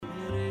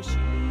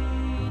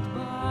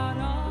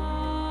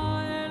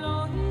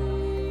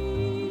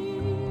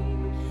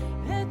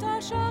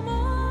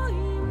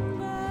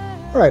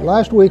All right,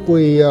 last week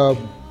we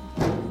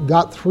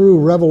got through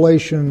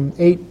Revelation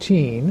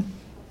 18,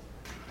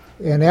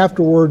 and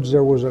afterwards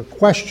there was a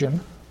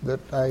question that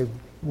I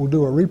will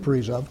do a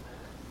reprise of,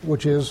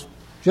 which is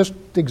just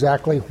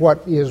exactly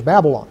what is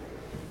Babylon.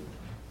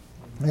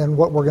 And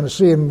what we're going to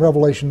see in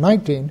Revelation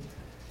 19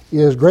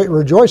 is great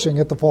rejoicing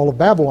at the fall of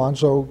Babylon,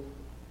 so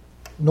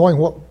knowing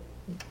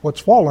what's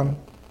fallen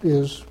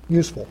is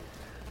useful.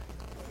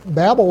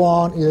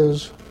 Babylon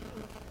is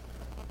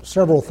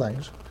several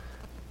things.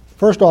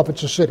 First off,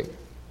 it's a city.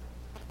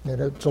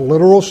 And it's a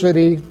literal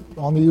city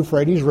on the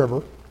Euphrates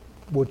River,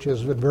 which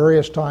has at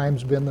various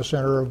times been the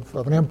center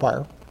of an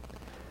empire.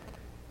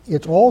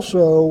 It's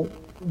also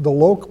the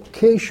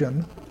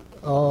location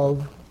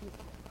of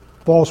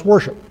false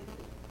worship.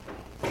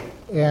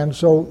 And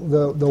so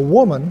the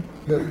woman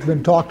that's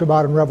been talked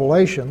about in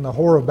Revelation, the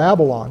whore of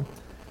Babylon,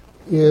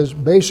 is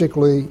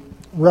basically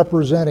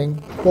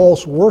representing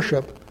false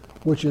worship,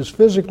 which is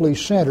physically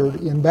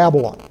centered in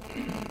Babylon.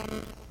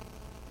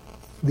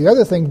 The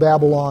other thing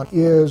Babylon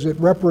is, it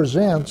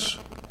represents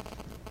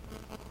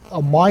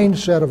a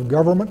mindset of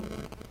government,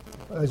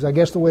 is I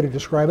guess the way to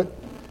describe it.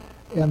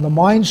 And the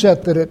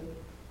mindset that it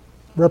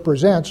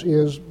represents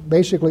is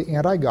basically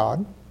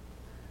anti-God,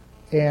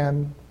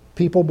 and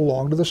people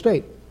belong to the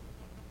state.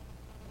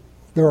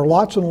 There are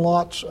lots and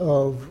lots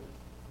of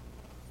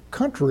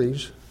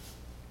countries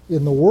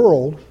in the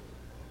world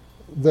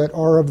that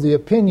are of the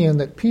opinion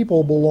that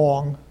people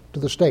belong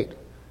to the state.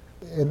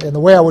 And the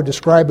way I would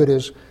describe it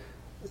is,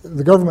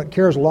 the government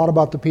cares a lot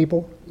about the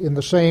people in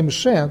the same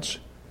sense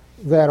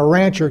that a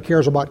rancher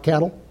cares about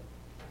cattle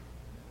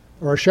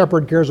or a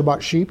shepherd cares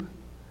about sheep.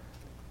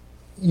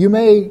 You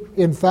may,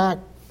 in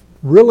fact,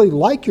 really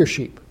like your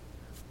sheep.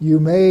 You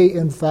may,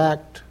 in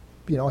fact,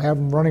 have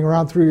them running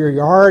around through your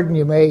yard, and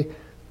you may,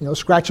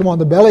 scratch them on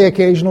the belly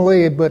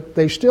occasionally, but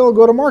they still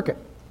go to market.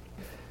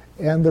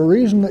 And the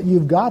reason that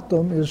you've got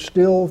them is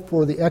still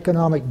for the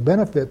economic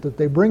benefit that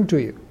they bring to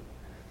you.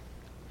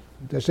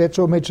 Did I say it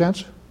so it made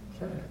sense?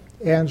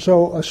 And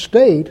so a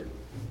state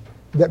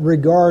that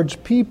regards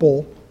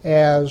people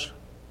as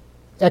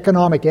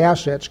economic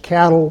assets,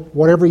 cattle,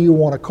 whatever you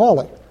want to call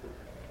it,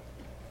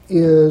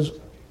 is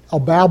a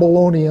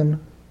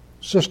Babylonian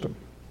system.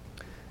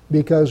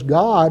 Because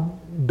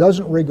God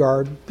doesn't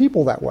regard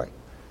people that way.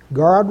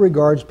 God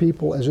regards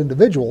people as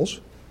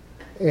individuals,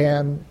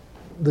 and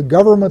the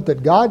government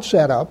that God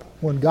set up,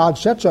 when God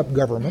sets up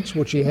governments,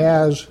 which he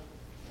has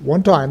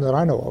one time that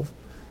I know of,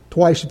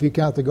 twice if you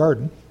count the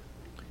garden,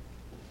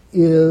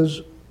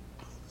 is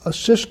a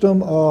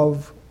system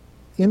of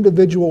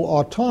individual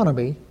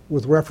autonomy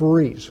with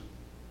referees.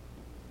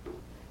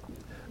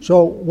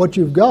 So what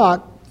you've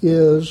got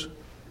is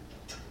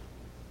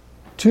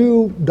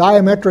two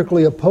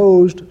diametrically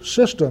opposed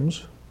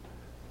systems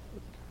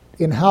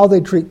in how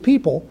they treat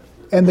people,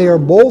 and they are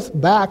both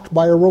backed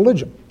by a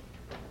religion.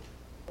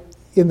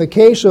 In the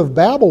case of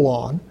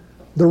Babylon,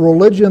 the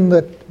religion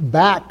that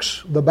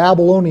backs the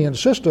Babylonian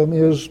system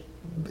is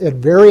at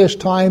various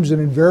times and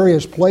in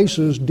various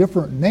places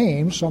different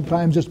names.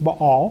 Sometimes it's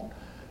Baal,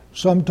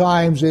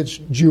 sometimes it's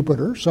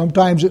Jupiter,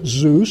 sometimes it's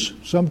Zeus,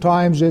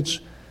 sometimes it's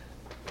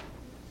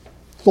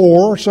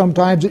Thor,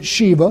 sometimes it's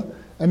Shiva.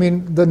 I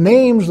mean, the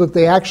names that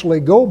they actually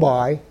go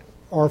by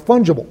are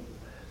fungible.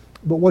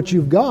 But what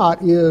you've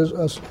got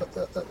is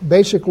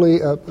basically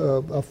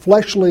a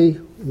fleshly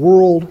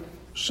world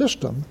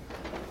system,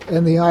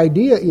 and the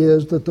idea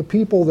is that the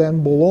people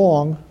then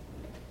belong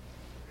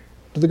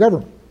to the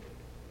government.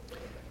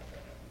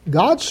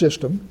 God's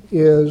system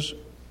is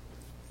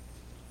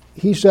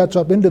he sets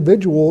up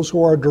individuals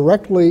who are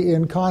directly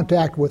in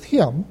contact with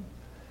him,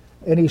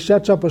 and he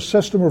sets up a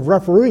system of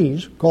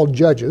referees called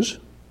judges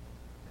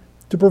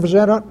to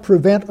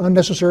prevent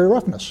unnecessary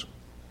roughness.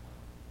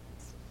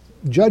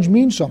 Judge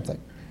means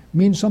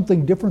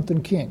something different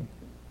than king,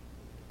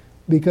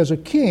 because a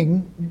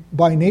king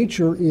by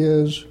nature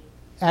is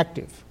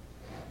active.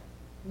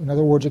 In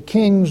other words, a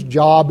king's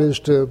job is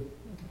to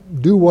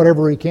do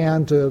whatever he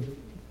can to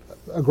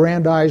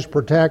aggrandize,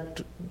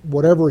 protect,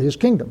 whatever his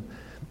kingdom.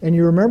 And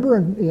you remember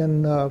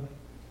in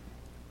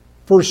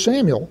 1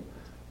 Samuel,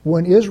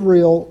 when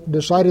Israel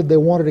decided they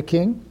wanted a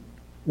king,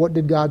 what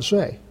did God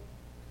say?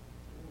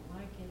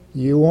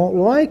 You won't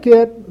like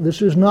it.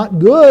 This is not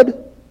good.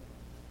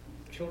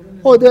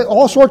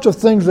 All sorts of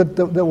things that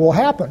will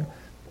happen.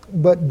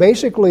 But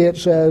basically it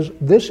says,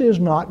 this is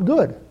not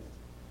good.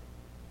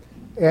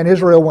 And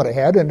Israel went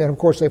ahead, and then of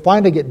course they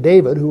finally get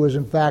David, who is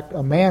in fact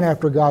a man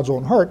after God's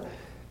own heart.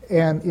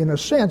 And in a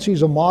sense,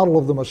 he's a model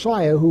of the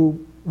Messiah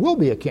who will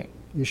be a king.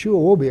 Yeshua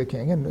will be a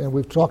king, and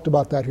we've talked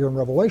about that here in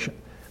Revelation.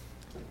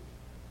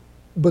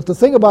 But the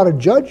thing about a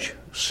judge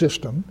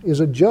system is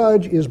a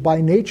judge is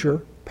by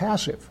nature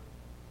passive.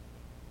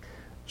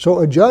 So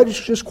a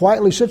judge just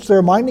quietly sits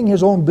there minding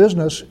his own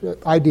business,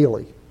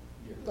 ideally.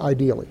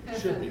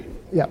 Should be.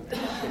 Yeah.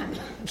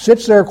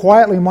 Sits there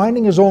quietly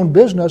minding his own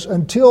business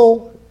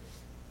until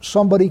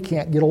somebody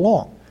can't get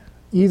along.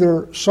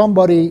 Either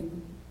somebody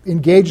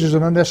engages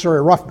in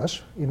unnecessary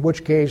roughness, in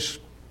which case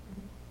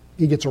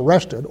he gets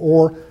arrested,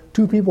 or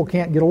two people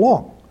can't get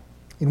along.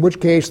 in which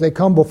case they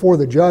come before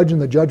the judge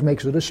and the judge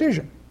makes a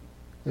decision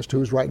as to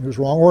who's right and who's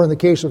wrong. Or in the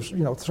case of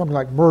something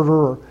like murder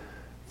or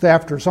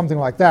theft or something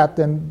like that,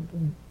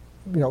 then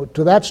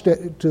to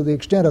the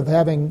extent of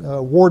having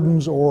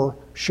wardens or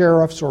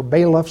sheriffs or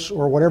bailiffs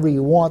or whatever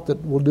you want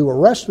that will do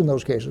arrests in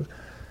those cases.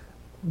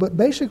 But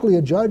basically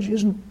a judge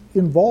isn't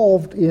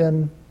involved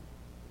in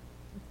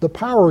the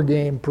power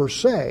game per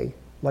se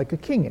like a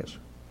king is.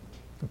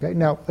 Okay.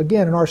 Now,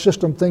 again, in our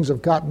system, things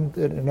have gotten,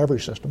 in every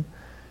system,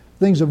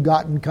 things have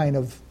gotten kind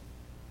of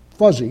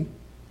fuzzy.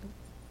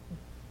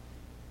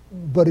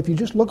 But if you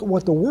just look at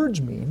what the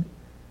words mean,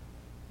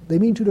 they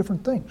mean two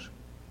different things.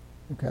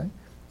 Okay.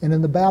 And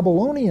in the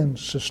Babylonian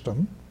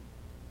system,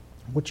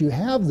 what you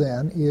have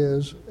then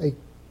is a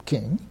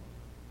king,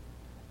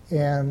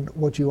 and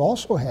what you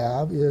also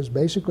have is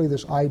basically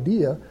this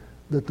idea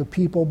that the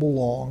people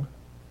belong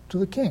to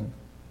the king,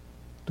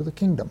 to the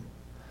kingdom.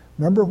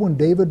 Remember when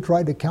David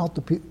tried to count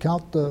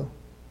the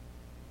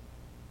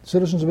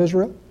citizens of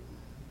Israel?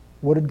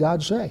 What did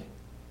God say?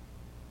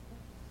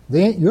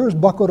 They ain't yours,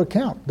 bucko, to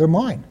count. They're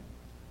mine.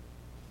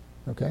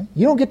 Okay?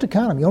 You don't get to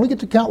count them. You only get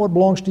to count what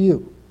belongs to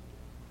you.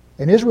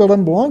 And Israel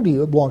doesn't belong to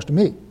you, it belongs to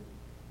me.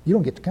 You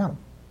don't get to count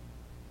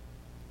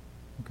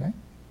them. Okay?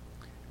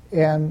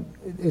 And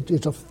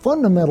it's a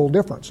fundamental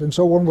difference. And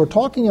so when we're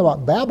talking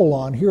about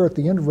Babylon here at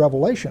the end of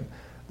Revelation,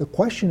 the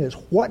question is,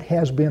 what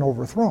has been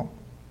overthrown?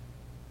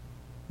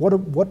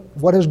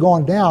 What has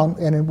gone down?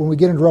 And when we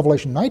get into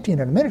Revelation 19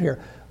 in a minute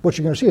here, what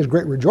you're going to see is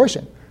great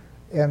rejoicing.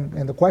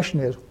 And the question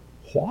is,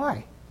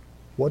 why?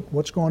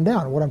 What's gone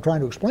down? And what I'm trying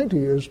to explain to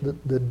you is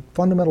the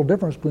fundamental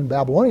difference between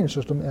Babylonian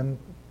system and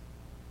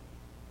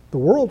the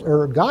world,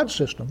 or God's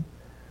system.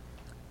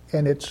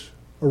 And it's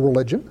a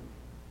religion,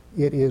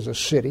 it is a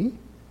city,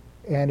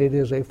 and it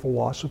is a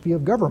philosophy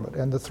of government.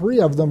 And the three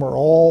of them are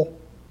all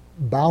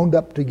bound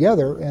up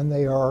together, and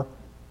they are,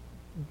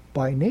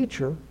 by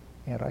nature,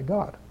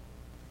 anti-God.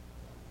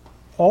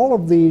 All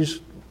of these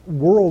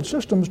world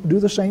systems do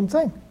the same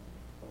thing.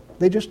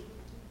 They just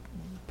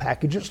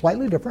package it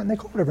slightly different, and they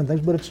call it different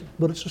things,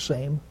 but it's the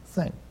same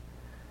thing.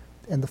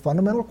 And the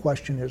fundamental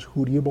question is,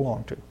 who do you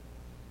belong to?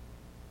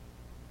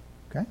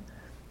 Okay?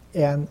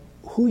 And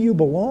who you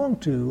belong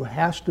to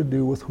has to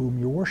do with whom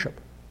you worship.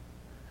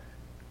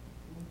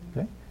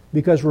 Okay?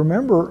 Because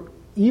remember,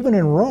 even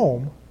in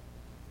Rome,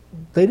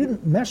 they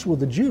didn't mess with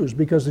the Jews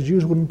because the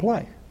Jews wouldn't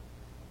play.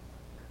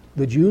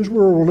 The Jews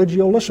were a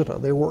religio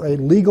licita. They were a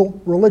legal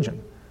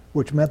religion,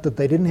 which meant that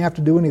they didn't have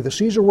to do any of the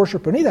Caesar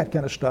worship, any of that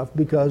kind of stuff,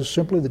 because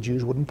simply the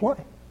Jews wouldn't play.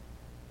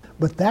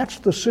 But that's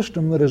the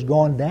system that has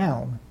gone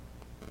down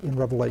in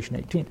Revelation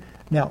 18.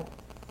 Now,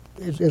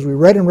 as we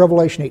read in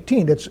Revelation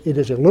 18, it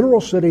is a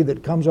literal city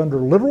that comes under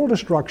literal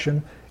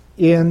destruction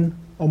in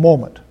a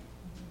moment.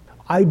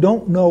 I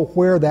don't know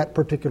where that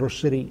particular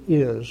city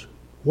is,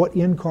 what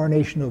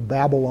incarnation of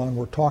Babylon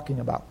we're talking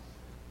about.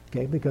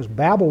 Okay, because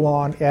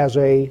Babylon as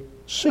a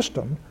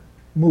system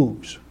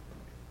moves.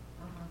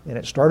 And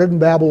it started in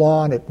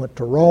Babylon, it went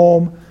to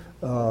Rome,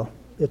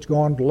 it's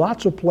gone to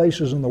lots of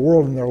places in the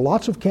world, and there are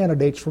lots of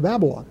candidates for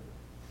Babylon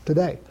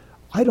today.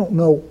 I don't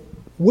know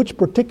which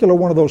particular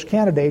one of those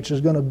candidates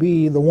is going to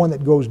be the one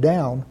that goes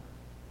down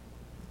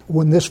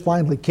when this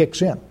finally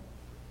kicks in.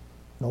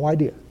 No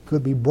idea. It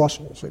could be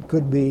Brussels, it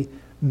could be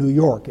New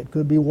York, it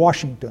could be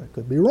Washington, it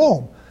could be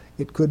Rome,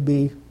 it could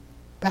be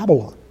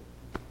Babylon.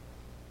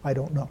 I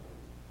don't know.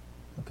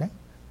 Okay?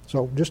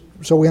 So just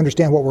so we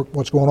understand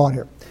what's going on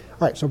here.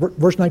 All right, so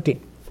verse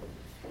 19.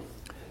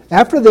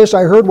 After this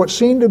I heard what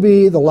seemed to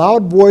be the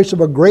loud voice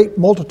of a great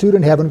multitude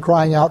in heaven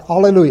crying out,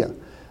 Alleluia!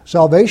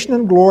 Salvation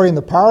and glory and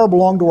the power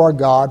belong to our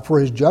God,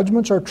 for his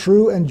judgments are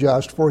true and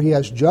just, for he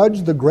has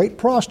judged the great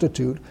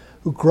prostitute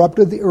who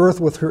corrupted the earth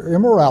with her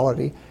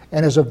immorality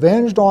and has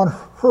avenged on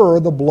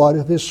her the blood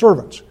of his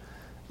servants.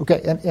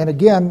 Okay, and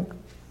again,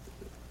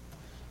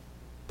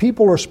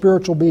 people are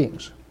spiritual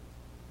beings.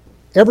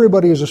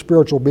 Everybody is a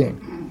spiritual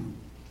being.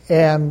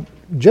 And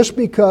just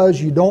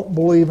because you don't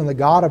believe in the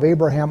God of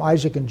Abraham,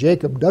 Isaac, and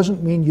Jacob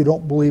doesn't mean you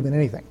don't believe in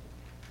anything.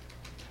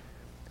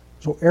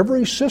 So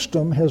every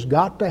system has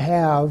got to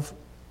have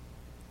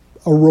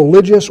a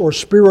religious or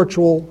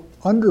spiritual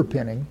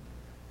underpinning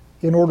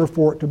in order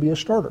for it to be a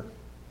starter.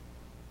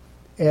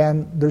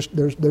 And there's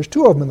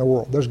two of them in the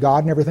world. There's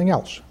God and everything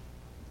else.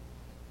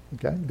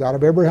 Okay? God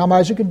of Abraham,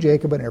 Isaac, and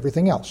Jacob, and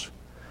everything else.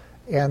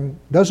 And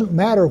it doesn't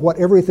matter what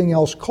everything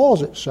else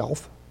calls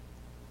itself,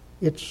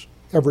 it's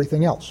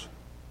everything else.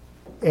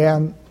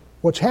 And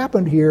what's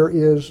happened here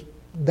is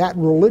that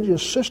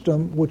religious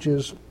system, which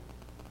is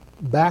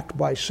backed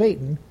by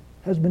Satan,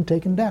 has been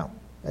taken down.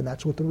 And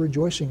that's what the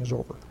rejoicing is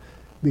over.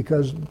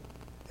 Because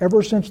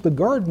ever since the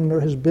garden,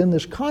 there has been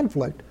this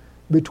conflict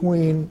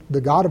between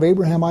the God of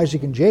Abraham,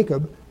 Isaac, and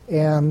Jacob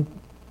and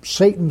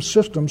Satan's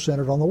system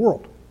centered on the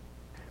world.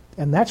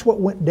 And that's what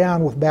went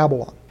down with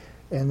Babylon.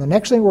 And the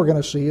next thing we're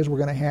going to see is we're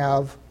going to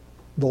have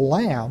the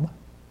Lamb,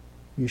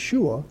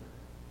 Yeshua,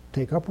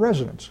 take up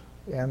residence.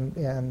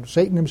 And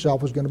Satan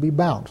himself is going to be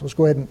bound. So let's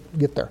go ahead and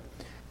get there.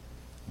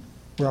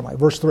 Where am I?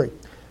 Verse 3.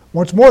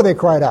 Once more they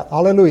cried out,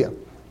 Alleluia.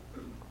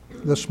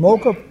 The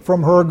smoke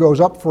from her goes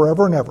up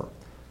forever and ever.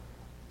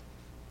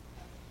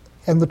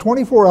 And the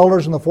 24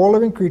 elders and the 4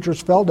 living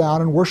creatures fell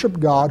down and worshipped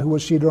God who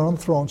was seated on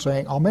the throne,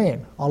 saying,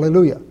 Amen,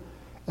 Alleluia.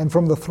 And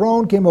from the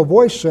throne came a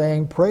voice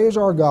saying, Praise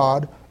our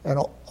God, and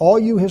all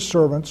you his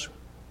servants,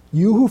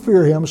 you who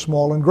fear him,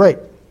 small and great.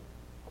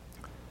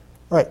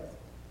 All right,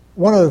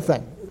 one other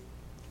thing.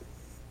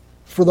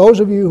 For those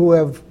of you who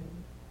have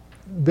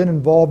been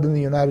involved in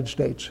the United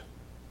States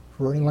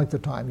for any length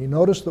of time, you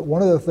notice that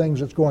one of the things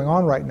that's going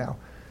on right now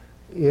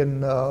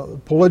in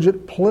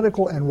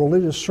political and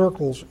religious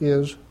circles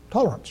is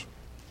tolerance.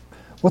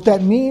 What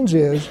that means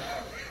is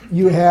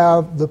you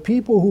have the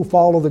people who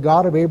follow the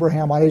God of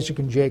Abraham, Isaac,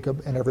 and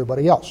Jacob, and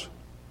everybody else.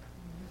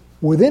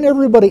 Within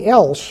everybody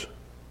else,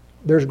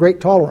 there's great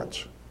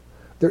tolerance.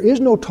 There is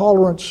no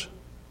tolerance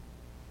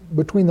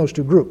between those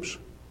two groups.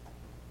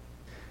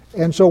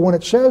 And so when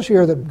it says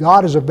here that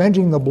God is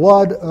avenging the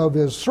blood of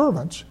his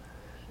servants,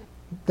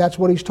 that's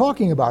what he's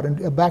talking about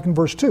back in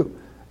verse 2.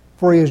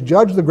 For he has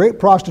judged the great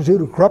prostitute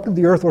who corrupted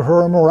the earth with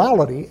her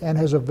immorality and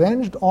has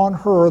avenged on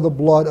her the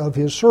blood of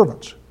his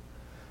servants.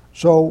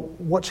 So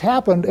what's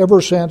happened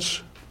ever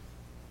since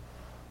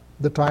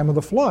the time of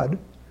the flood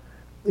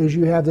is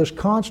you have this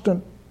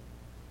constant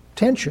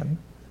tension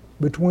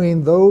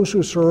between those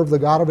who serve the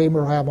God of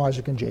Abraham,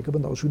 Isaac, and Jacob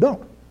and those who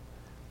don't.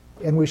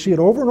 And we see it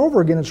over and over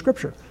again in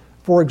Scripture.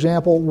 For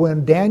example,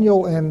 when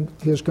Daniel and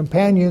his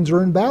companions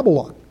are in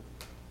Babylon.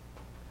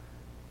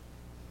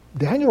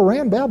 Daniel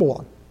ran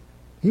Babylon.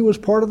 He was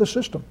part of the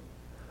system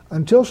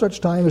until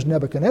such time as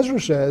Nebuchadnezzar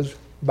says,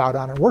 bow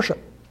down and worship.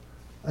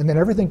 And then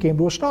everything came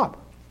to a stop.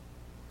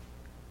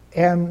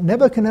 And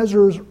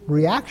Nebuchadnezzar's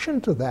reaction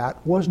to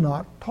that was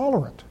not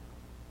tolerant.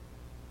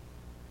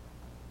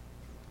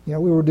 You know,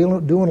 we were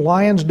doing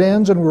lions'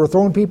 dens and we were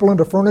throwing people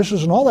into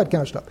furnaces and all that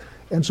kind of stuff.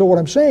 And so what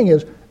I'm saying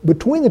is,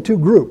 between the two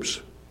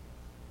groups,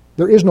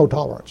 there is no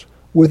tolerance.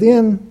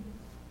 Within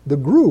the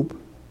group,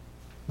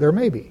 there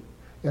may be.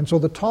 And so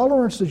the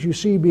tolerance that you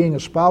see being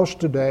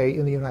espoused today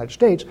in the United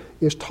States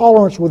is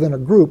tolerance within a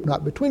group,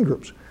 not between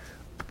groups.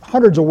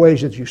 Hundreds of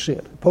ways that you see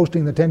it.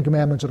 Posting the 10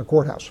 Commandments in a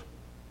courthouse.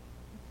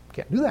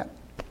 Can't do that.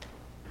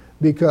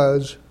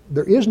 Because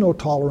there is no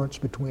tolerance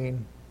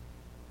between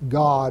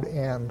God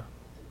and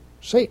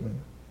Satan.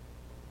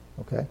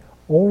 Okay?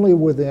 Only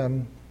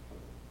within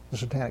the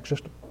satanic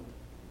system.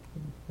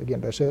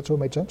 Again, did I say that so it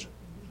made sense?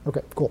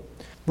 Okay, cool.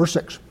 Verse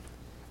 6.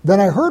 Then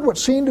I heard what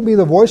seemed to be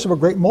the voice of a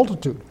great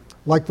multitude,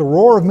 like the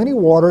roar of many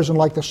waters and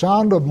like the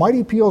sound of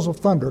mighty peals of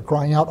thunder,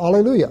 crying out,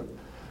 Alleluia!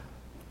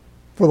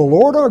 For the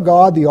Lord our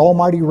God, the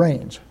Almighty,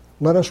 reigns.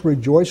 Let us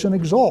rejoice and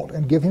exult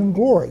and give him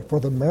glory. For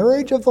the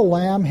marriage of the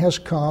Lamb has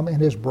come,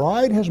 and his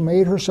bride has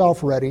made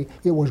herself ready.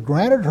 It was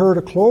granted her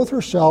to clothe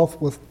herself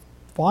with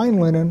fine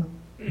linen,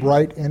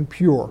 bright and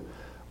pure.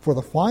 For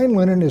the fine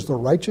linen is the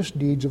righteous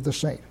deeds of the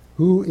saint.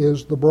 Who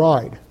is the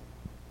bride?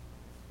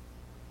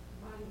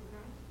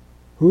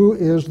 Who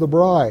is the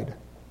bride?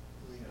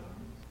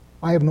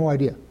 I have no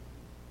idea.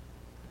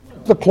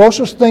 The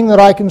closest thing that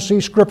I can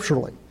see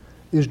scripturally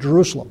is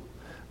Jerusalem.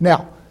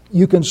 Now,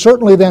 you can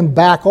certainly then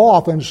back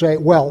off and say,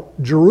 well,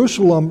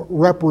 Jerusalem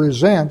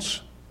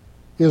represents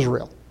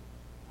Israel.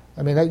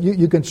 I mean,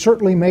 you can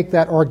certainly make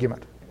that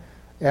argument.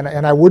 And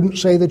I wouldn't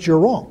say that you're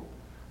wrong.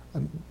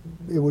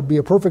 It would be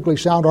a perfectly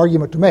sound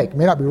argument to make. It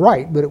may not be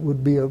right, but it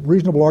would be a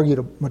reasonable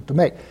argument to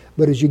make.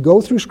 But as you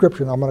go through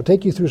Scripture, and I'm going to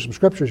take you through some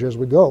Scriptures as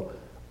we go,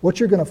 what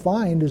you're going to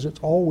find is it's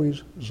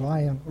always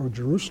Zion or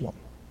Jerusalem.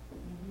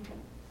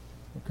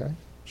 Okay?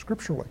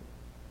 Scripturally.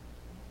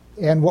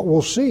 And what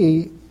we'll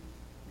see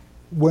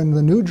when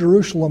the New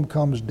Jerusalem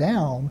comes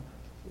down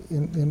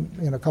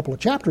in a couple of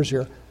chapters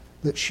here,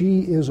 that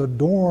she is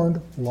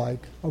adorned like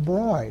a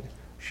bride.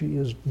 She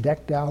is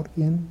decked out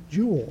in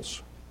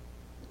jewels.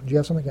 Do you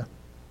have something?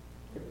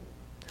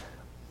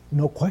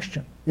 No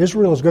question.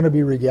 Israel is going to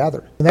be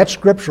regathered. And that's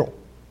scriptural.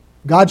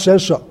 God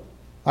says so.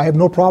 I have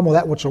no problem with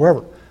that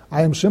whatsoever.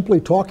 I am simply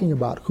talking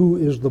about who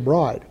is the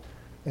bride.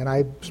 And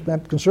I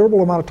spent a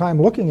considerable amount of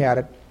time looking at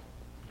it,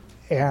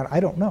 and I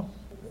don't know.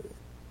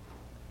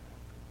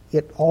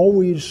 It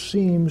always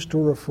seems to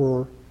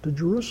refer to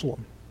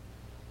Jerusalem.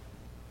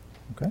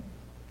 Okay?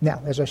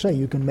 Now, as I say,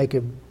 you can make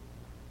a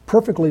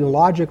perfectly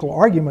logical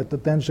argument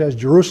that then says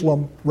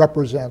Jerusalem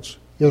represents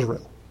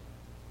Israel.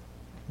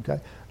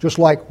 Okay? Just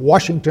like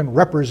Washington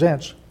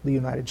represents the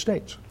United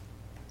States.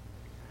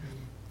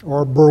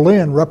 Or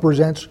Berlin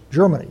represents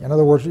Germany. In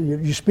other words,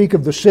 you speak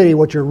of the city,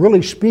 what you're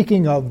really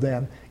speaking of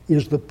then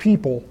is the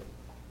people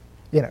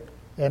in it.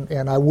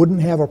 And I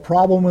wouldn't have a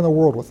problem in the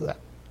world with that.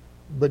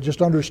 But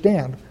just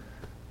understand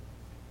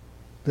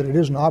that it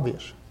isn't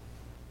obvious.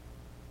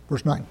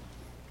 Verse 9.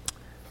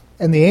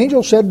 And the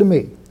angel said to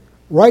me,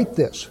 write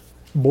this,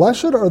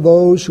 blessed are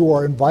those who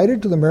are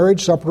invited to the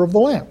marriage supper of the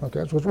Lamb. Okay,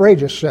 that's what Ray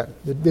just said.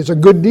 It's a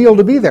good deal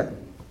to be there.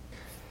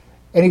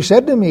 And he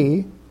said to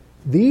me,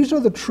 these are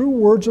the true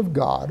words of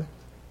God.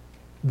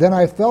 Then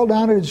I fell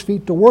down at his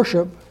feet to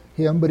worship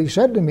him, but he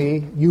said to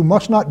me, you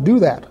must not do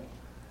that.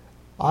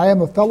 I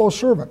am a fellow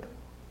servant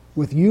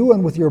with you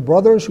and with your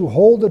brothers who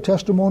hold the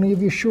testimony of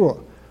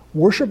Yeshua.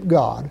 Worship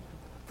God,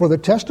 For the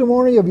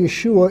testimony of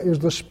Yeshua is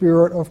the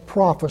spirit of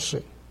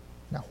prophecy.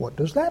 Now, what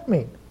does that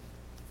mean?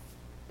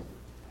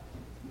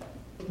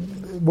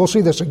 We'll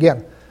see this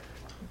again.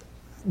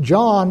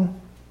 John,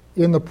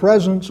 in the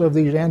presence of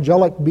these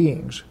angelic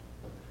beings,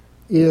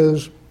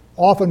 is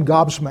often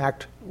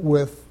gobsmacked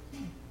with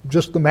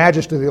just the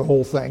majesty of the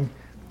whole thing,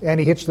 and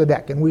he hits the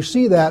deck. And we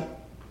see that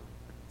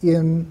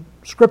in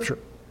Scripture.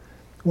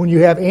 When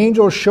you have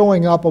angels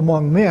showing up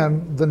among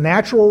men, the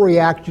natural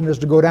reaction is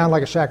to go down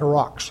like a sack of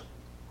rocks.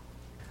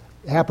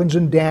 It happens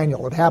in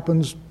Daniel. It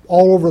happens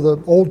all over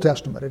the Old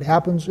Testament. It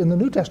happens in the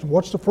New Testament.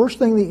 What's the first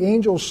thing the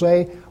angels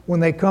say when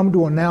they come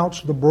to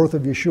announce the birth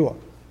of Yeshua?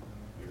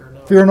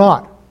 Fear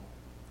not.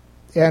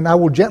 And I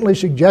will gently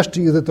suggest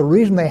to you that the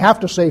reason they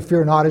have to say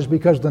fear not is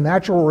because the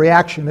natural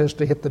reaction is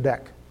to hit the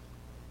deck.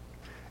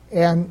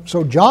 And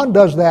so John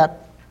does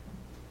that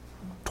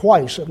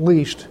twice, at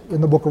least,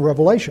 in the book of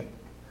Revelation.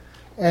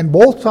 And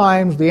both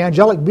times the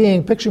angelic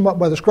being picks him up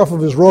by the scruff of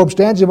his robe,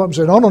 stands him up and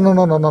says,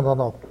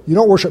 no. You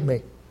don't worship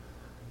me.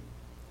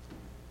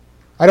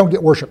 I don't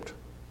get worshipped.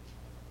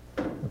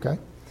 Okay?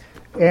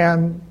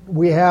 And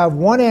we have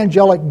one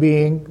angelic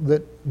being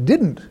that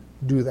didn't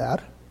do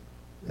that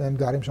and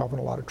got himself in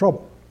a lot of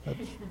trouble.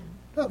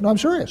 No, I'm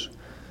serious.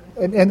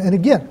 And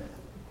again,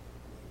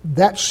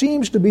 that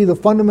seems to be the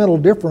fundamental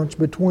difference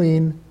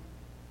between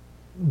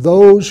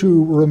those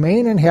who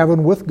remain in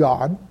heaven with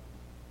God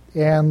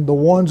and the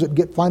ones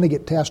that finally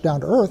get cast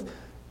down to earth.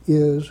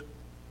 Is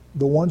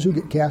the ones who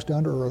get cast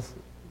down to earth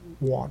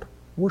want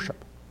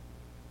worship.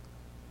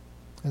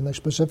 And they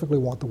specifically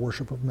want the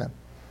worship of men.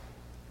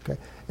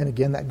 Okay? And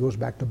again, that goes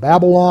back to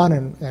Babylon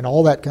and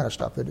all that kind of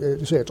stuff.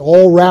 It's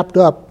all wrapped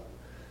up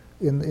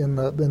in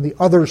the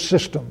other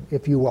system,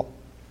 if you will.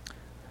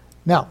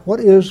 Now,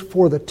 what is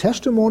for the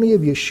testimony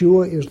of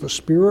Yeshua is the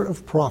spirit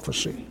of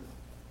prophecy?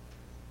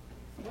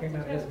 Came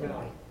out of his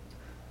mouth.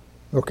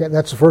 Okay,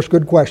 that's the first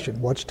good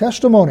question. What's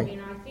testimony?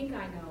 I think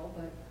I know,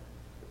 but...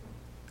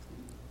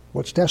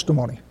 What's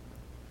testimony?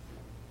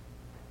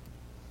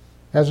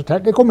 Has a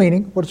technical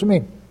meaning. What does it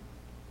mean?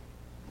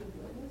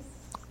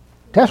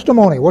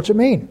 Testimony, what's it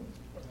mean?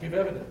 Give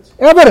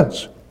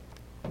evidence.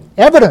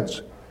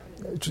 Evidence.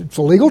 It's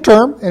a legal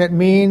term, and it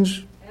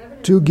means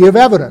to give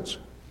evidence.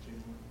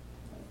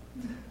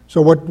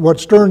 So what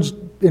Stern's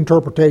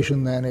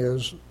interpretation then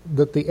is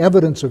that the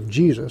evidence of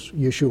Jesus,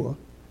 Yeshua,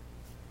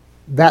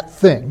 that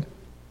thing,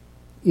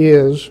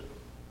 is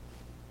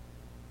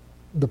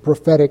the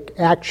prophetic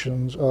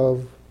actions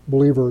of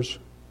believers.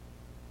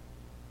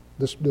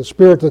 The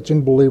spirit that's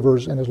in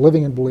believers and is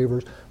living in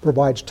believers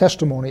provides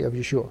testimony of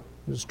Yeshua.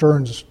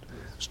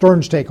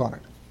 Stern's take on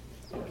it.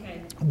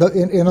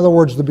 Okay. In other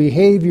words, the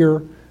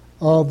behavior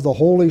of the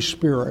Holy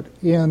Spirit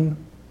in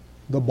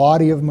the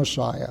body of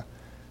Messiah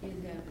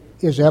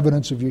is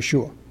evidence of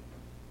Yeshua.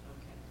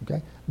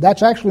 Okay?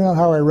 That's actually not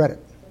how I read it.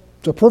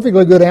 It's a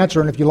perfectly good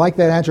answer, and if you like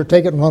that answer,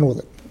 take it and run with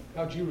it.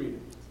 How'd you read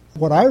it?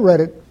 What I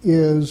read it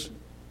is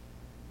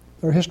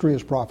their history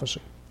is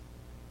prophecy.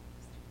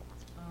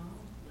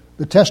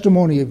 The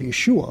testimony of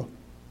Yeshua,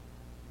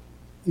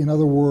 in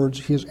other words,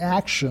 his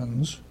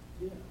actions,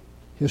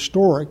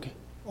 historic,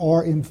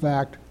 are in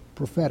fact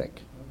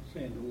prophetic.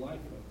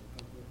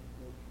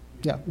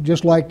 Yeah,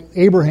 just like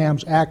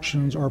Abraham's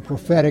actions are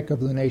prophetic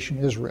of the nation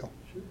Israel.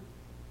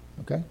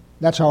 Okay?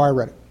 That's how I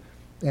read it.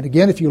 And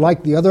again, if you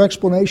like the other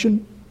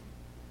explanation,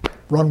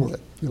 run with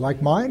it. If you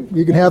like mine,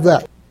 you can have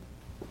that.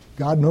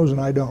 God knows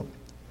and I don't.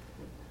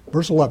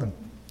 Verse 11.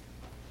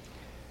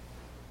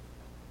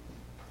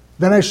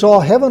 Then I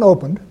saw heaven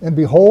opened, and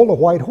behold, a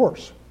white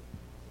horse.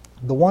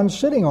 The one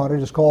sitting on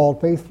it is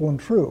called Faithful and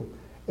True,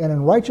 and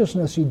in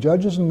righteousness he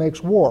judges and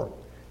makes war.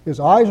 His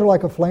eyes are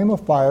like a flame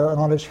of fire, and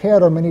on his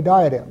head are many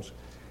diadems.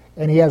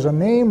 And he has a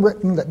name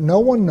written that no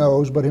one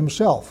knows but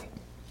himself.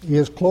 He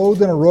is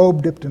clothed in a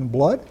robe dipped in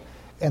blood,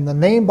 and the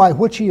name by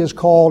which he is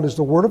called is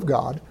the Word of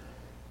God.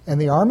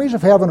 And the armies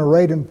of heaven,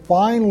 arrayed in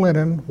fine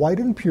linen, white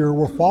and pure,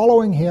 were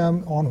following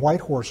him on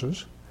white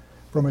horses.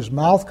 From his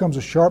mouth comes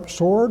a sharp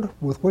sword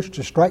with which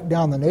to strike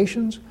down the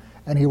nations,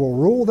 and he will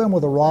rule them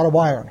with a rod of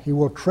iron. He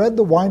will tread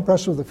the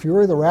winepress of the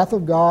fury, the wrath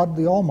of God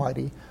the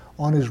Almighty.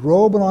 On his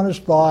robe and on his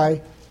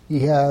thigh he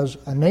has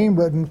a name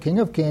written, King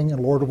of Kings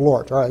and Lord of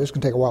Lords. All right, this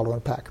can take a while to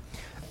unpack.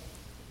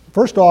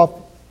 First off,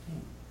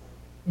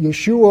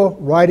 Yeshua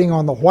riding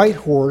on the white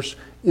horse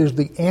is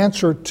the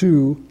answer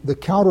to the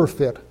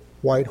counterfeit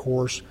white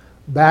horse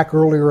back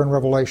earlier in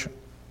Revelation.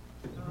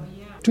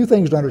 Two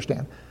things to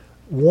understand.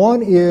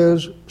 One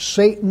is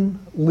Satan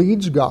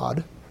leads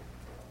God,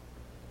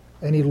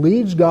 and he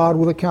leads God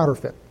with a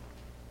counterfeit.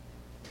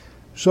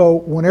 So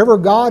whenever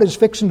God is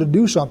fixing to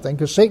do something,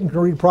 because Satan can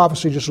read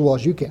prophecy just as well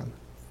as you can,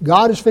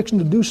 God is fixing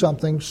to do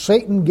something,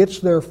 Satan gets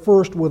there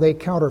first with a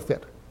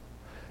counterfeit.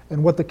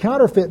 And what the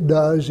counterfeit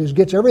does is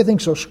gets everything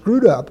so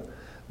screwed up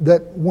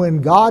that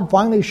when God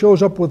finally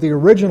shows up with the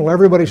original,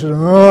 everybody says,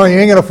 oh, you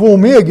ain't going to fool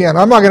me again.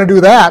 I'm not going to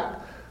do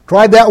that.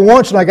 Tried that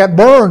once and I got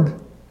burned.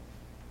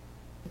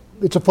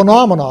 It's a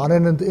phenomenon.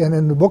 And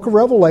in the book of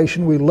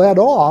Revelation, we led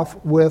off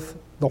with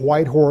the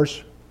white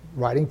horse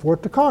riding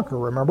forth to conquer,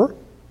 remember?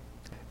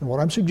 And what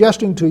I'm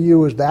suggesting to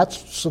you is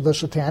that's the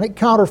satanic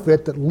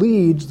counterfeit that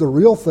leads the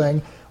real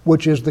thing,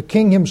 which is the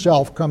king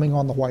himself coming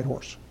on the white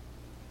horse.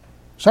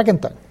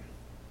 Second thing,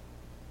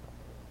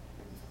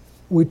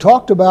 we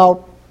talked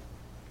about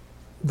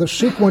the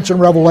sequence in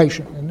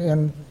Revelation,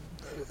 and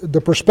the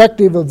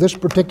perspective of this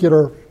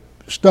particular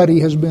study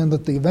has been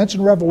that the events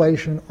in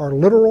Revelation are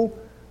literal,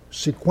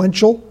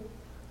 sequential,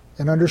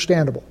 and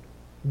understandable.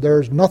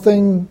 There's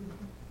nothing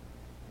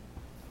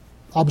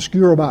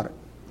obscure about it.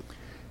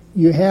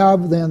 You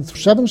have then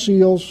 7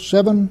 seals,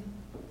 7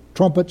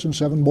 trumpets, and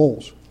 7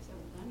 bowls. 7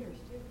 thunders,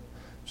 too.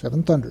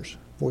 7 thunders,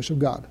 voice of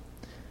God.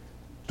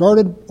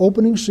 Started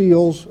opening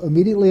seals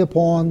immediately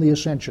upon the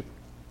ascension.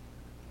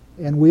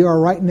 And we are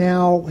right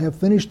now, have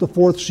finished the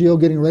 4th seal,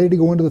 getting ready to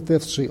go into the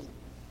 5th seal.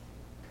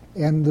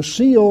 And the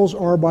seals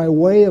are by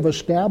way of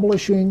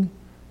establishing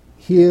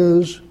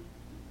his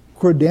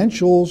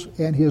credentials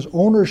and his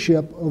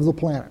ownership of the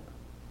planet.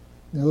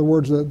 In other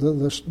words,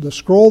 the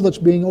scroll that's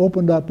being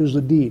opened up is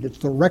the deed. It's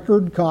the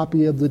record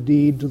copy of the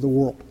deed to the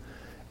world.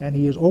 And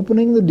he is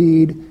opening the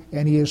deed,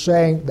 and he is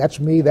saying, that's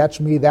me, that's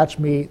me, that's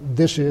me,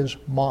 this is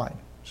mine.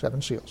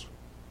 7 seals.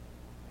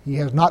 He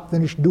has not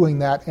finished doing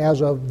that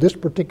as of this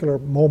particular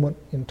moment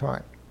in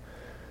time.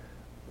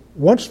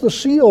 Once the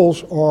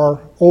seals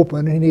are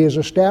open and he has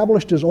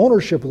established his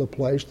ownership of the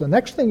place, the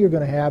next thing you're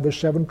going to have is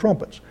 7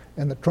 trumpets,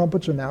 and the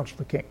trumpets announce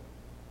the king.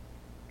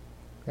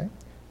 Okay?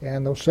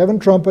 And those 7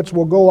 trumpets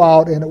will go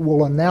out and it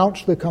will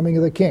announce the coming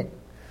of the king.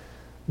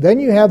 Then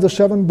you have the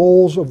 7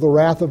 bowls of the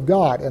wrath of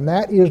God, and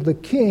that is the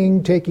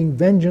king taking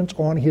vengeance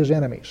on his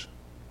enemies.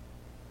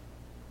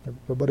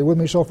 Everybody with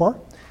me so far?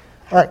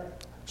 All right.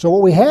 So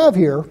what we have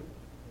here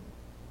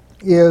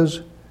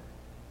is,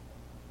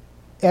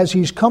 as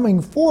he's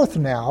coming forth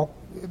now,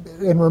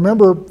 and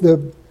remember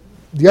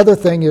the other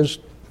thing is,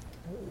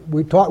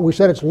 we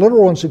said it's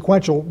literal and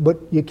sequential, but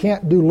you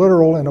can't do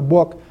literal in a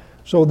book.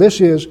 So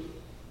this is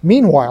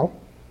meanwhile,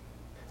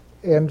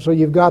 and so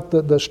you've got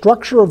the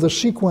structure of the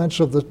sequence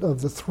of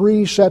the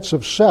 3 sets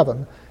of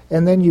 7,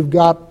 and then you've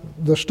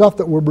got the stuff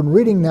that we've been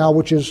reading now,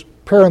 which is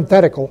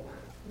parenthetical,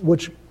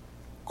 which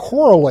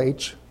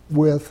correlates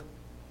with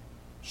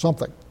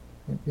something.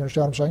 You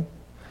understand what I'm saying?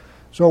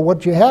 So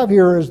what you have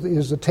here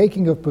is the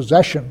taking of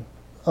possession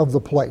of the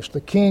place.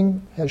 The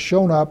king has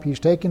shown up, he's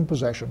taken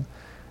possession,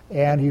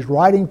 and he's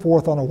riding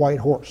forth on a white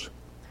horse.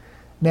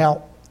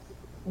 Now,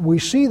 we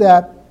see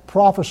that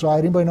prophesied,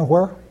 anybody know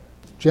where?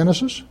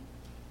 Genesis?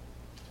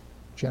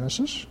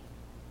 Genesis?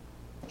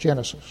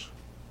 Genesis.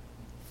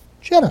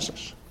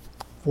 Genesis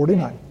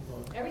 49.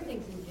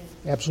 Everything's in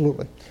Genesis.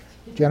 Absolutely.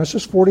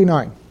 Genesis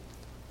 49,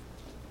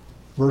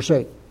 verse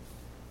 8.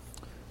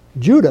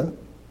 Judah,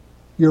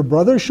 your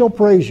brothers shall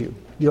praise you.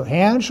 Your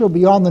hand shall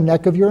be on the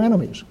neck of your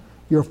enemies.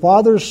 Your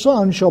father's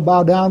son shall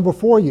bow down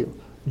before you.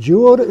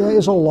 Judah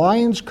is a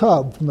lion's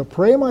cub. From the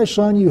prey, my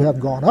son, you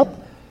have gone up.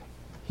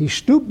 He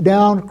stooped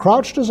down,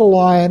 crouched as a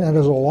lion, and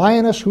as a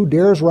lioness who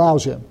dares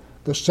rouse him.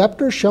 The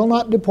scepter shall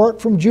not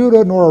depart from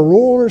Judah, nor a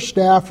ruler's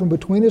staff from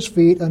between his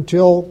feet,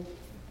 until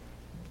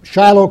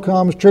Shiloh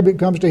comes, tribute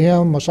comes to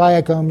him,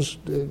 Messiah comes,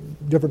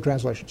 different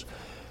translations.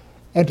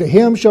 And to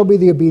him shall be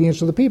the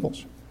obedience of the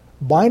peoples.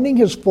 Binding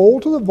his foal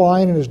to the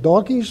vine and his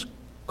donkey's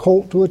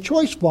colt to a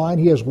choice vine,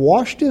 he has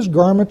washed his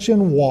garments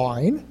in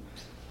wine.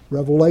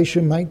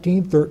 Revelation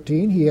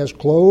 19:13. He has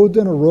clothed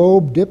in a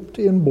robe dipped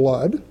in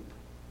blood.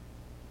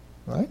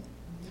 Right?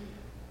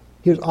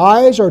 His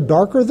eyes are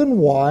darker than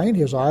wine.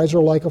 His eyes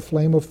are like a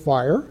flame of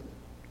fire.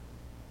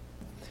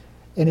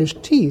 And his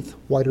teeth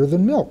whiter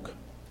than milk.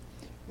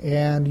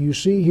 And you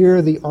see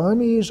here the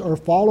armies are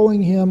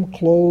following him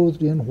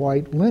clothed in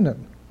white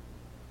linen.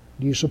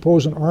 Do you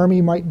suppose an army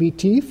might be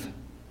teeth?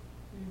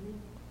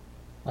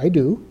 I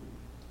do.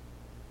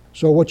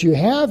 So what you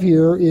have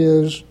here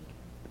is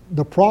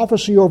the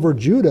prophecy over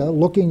Judah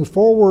looking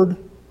forward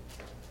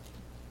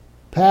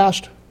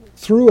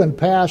through and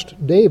past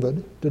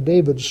David to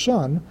David's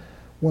son,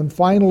 when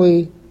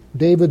finally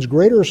David's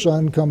greater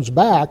son comes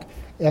back,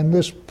 and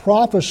this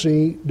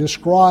prophecy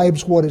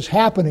describes what is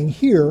happening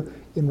here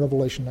in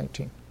Revelation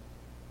 19.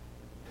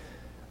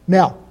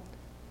 Now,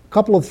 a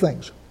couple of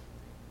things.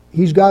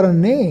 He's got a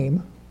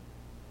name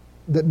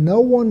that no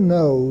one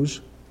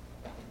knows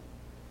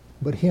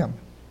but him.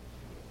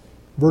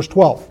 Verse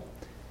 12.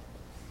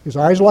 His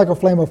eyes are like a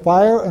flame of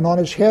fire, and on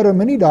his head are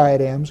many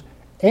diadems,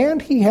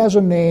 and he has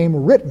a name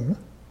written.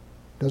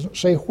 Doesn't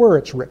say where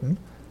it's written.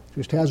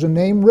 Just has a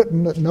name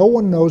written that no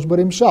one knows but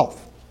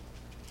himself.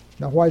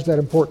 Now, why is that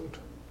important?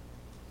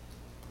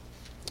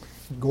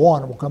 Go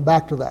on, and we'll come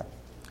back to that.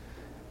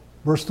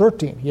 Verse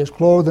 13. He is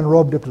clothed in a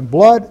robe dipped in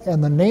blood,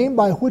 and the name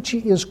by which he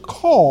is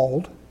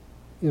called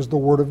is the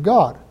Word of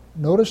God.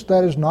 Notice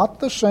that is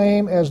not the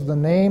same as the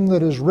name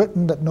that is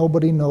written that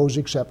nobody knows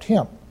except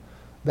him.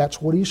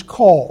 That's what he's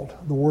called,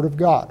 the Word of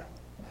God.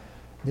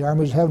 The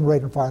armies of heaven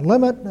rate and fine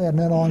limit, and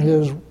then on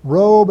his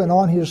robe and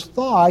on his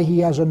thigh he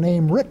has a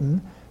name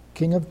written,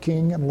 King of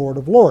Kings and Lord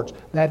of Lords.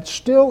 That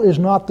still is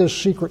not this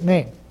secret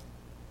name.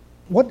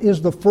 What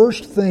is the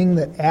first thing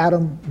that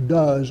Adam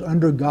does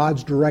under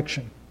God's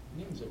direction?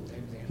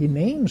 He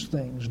names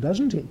things,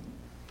 doesn't he?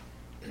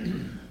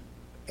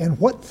 And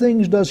what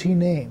things does he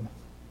name?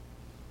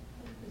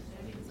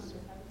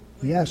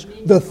 Yes,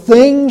 the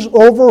things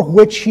over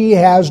which he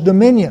has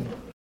dominion.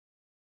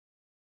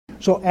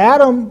 So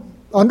Adam,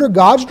 under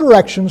God's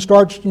direction,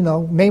 starts,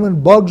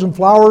 naming bugs and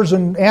flowers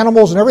and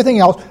animals and everything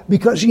else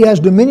because he has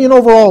dominion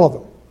over all of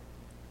them.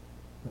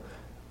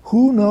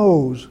 Who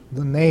knows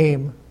the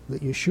name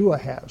that Yeshua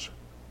has?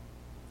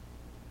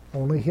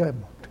 Only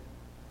him.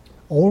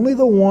 Only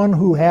the one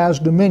who has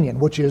dominion,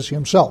 which is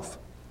himself.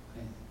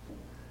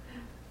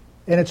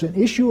 And it's an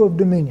issue of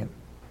dominion.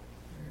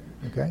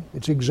 Okay?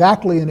 It's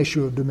exactly an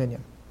issue of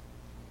dominion.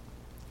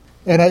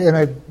 And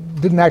I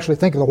didn't actually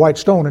think of the white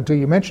stone until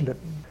you mentioned it.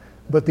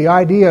 But the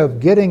idea of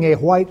getting a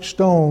white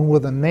stone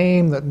with a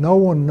name that no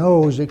one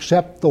knows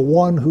except the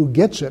one who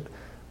gets it,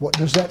 what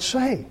does that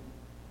say?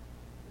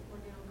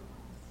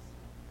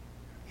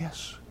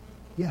 Yes,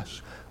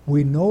 yes.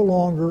 We no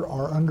longer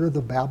are under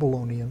the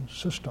Babylonian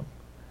system.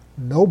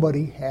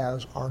 Nobody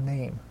has our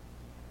name.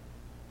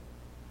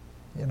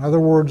 In other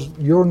words,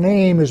 your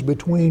name is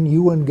between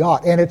you and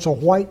God, and it's a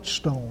white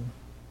stone,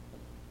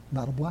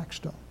 not a black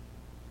stone.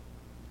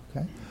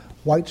 Okay?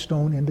 White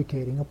stone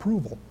indicating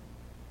approval.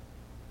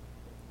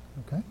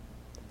 Okay?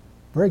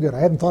 Very good. I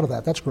hadn't thought of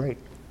that. That's great.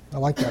 I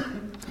like that. All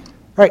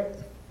right,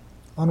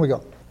 on we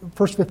go.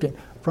 Verse 15.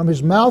 From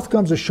his mouth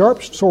comes a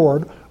sharp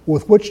sword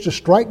with which to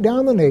strike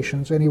down the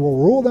nations, and he will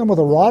rule them with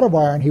a rod of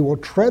iron. He will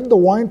tread the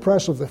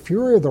winepress of the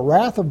fury of the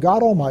wrath of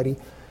God Almighty.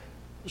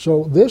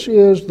 So this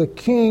is the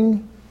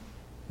king.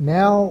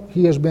 Now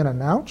he has been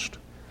announced.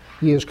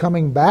 He is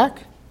coming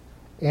back,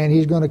 and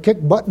he's going to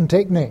kick butt and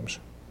take names.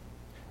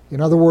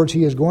 In other words,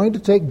 he is going to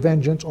take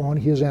vengeance on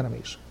his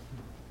enemies.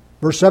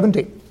 Verse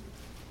 17.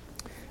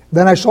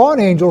 Then I saw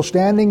an angel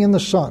standing in the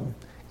sun,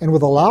 and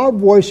with a loud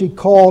voice he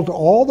called to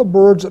all the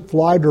birds that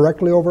fly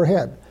directly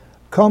overhead,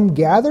 "Come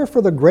gather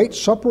for the great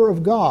supper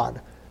of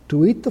God,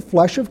 to eat the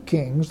flesh of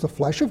kings, the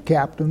flesh of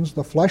captains,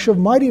 the flesh of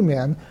mighty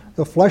men,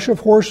 the flesh of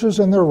horses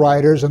and their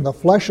riders, and the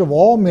flesh of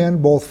all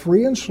men, both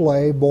free and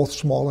slave, both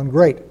small and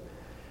great.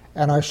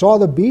 And I saw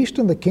the beast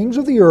and the kings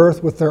of the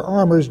earth with their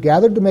armors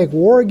gathered to make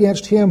war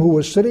against him who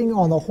was sitting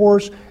on the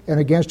horse and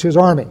against his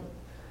army.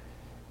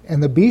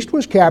 And the beast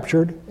was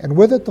captured, and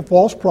with it the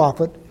false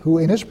prophet, who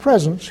in his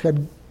presence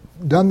had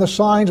done the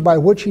signs by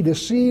which he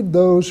deceived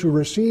those who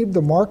received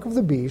the mark of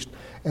the beast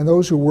and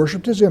those who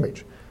worshipped his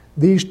image.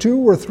 These two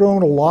were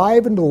thrown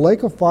alive into the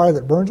lake of fire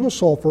that burns with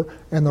sulfur,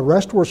 and the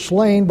rest were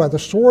slain by the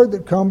sword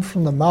that comes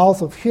from the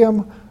mouth of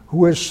him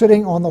who is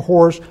sitting on the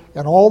horse,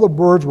 and all the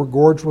birds were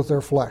gorged with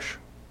their flesh."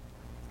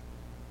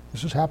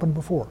 This has happened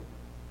before.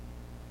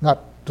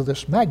 Not to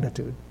this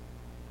magnitude.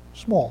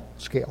 Small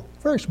scale,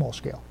 very small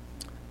scale.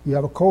 You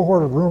have a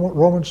cohort of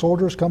Roman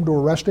soldiers come to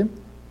arrest him,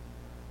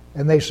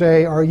 and they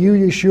say, "Are you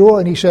Yeshua?"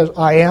 And he says,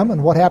 "I am."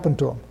 And what happened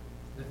to him?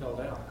 They fell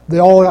down. They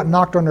all got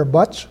knocked on their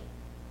butts.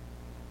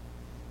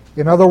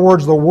 In other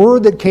words, the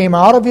word that came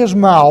out of his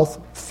mouth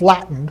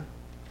flattened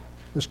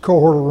this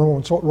cohort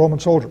of Roman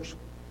soldiers.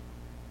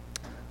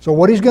 So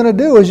what he's going to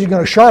do is he's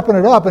going to sharpen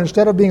it up, and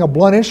instead of being a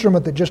blunt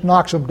instrument that just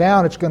knocks them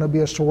down, it's going to be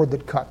a sword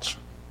that cuts.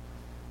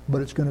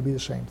 But it's going to be the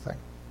same thing.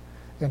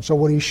 And so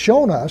what he's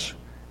shown us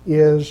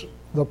is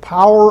the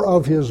power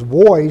of his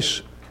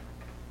voice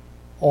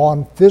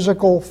on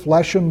physical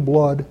flesh and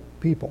blood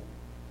people.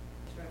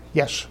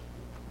 Yes.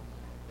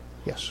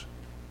 Yes.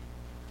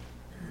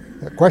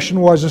 The question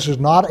was, this is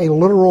not a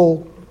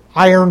literal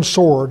iron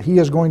sword. He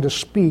is going to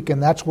speak,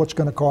 and that's what's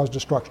going to cause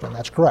destruction.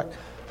 That's correct.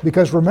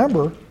 Because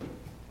remember,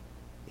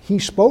 he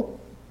spoke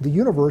the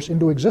universe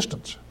into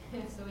existence.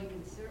 So he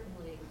can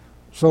certainly...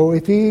 So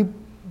if he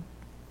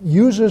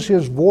uses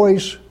his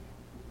voice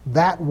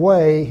that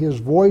way, his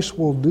voice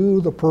will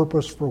do the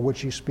purpose for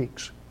which he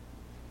speaks.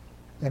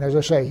 And as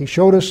I say, he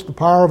showed us the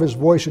power of his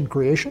voice in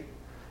creation.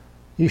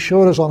 He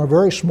showed us on a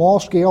very small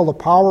scale the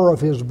power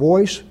of his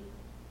voice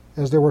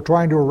as they were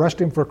trying to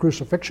arrest him for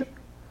crucifixion.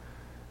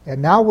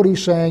 And now what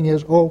he's saying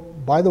is, oh,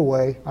 by the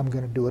way, I'm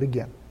going to do it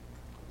again.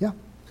 Yeah?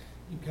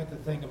 You got the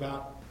thing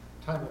about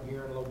time of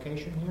year and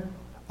location here?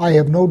 I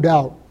have no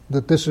doubt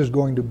that this is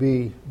going to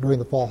be during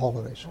the fall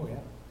holidays. Oh, yeah.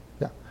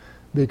 Yeah.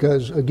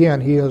 Because,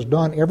 again, he has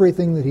done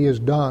everything that he has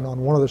done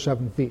on one of the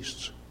 7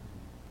 feasts.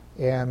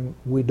 And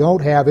we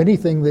don't have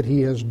anything that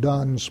he has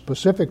done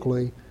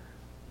specifically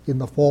in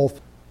the fall.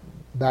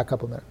 Back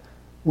up a minute.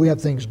 We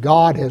have things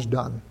God has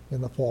done in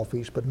the fall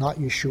feast, but not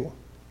Yeshua.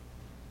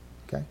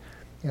 Okay?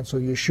 And so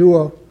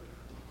Yeshua,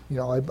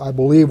 I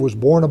believe was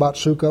born about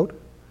Sukkot.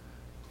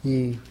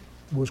 He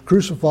was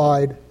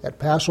crucified at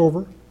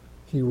Passover.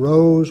 He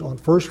rose on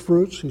first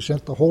fruits. He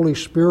sent the Holy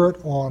Spirit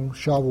on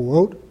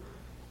Shavuot.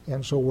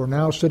 And so we're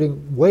now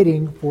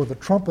waiting for the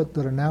trumpet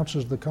that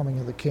announces the coming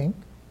of the King.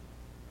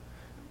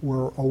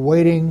 We're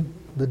awaiting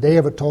the Day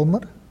of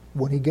Atonement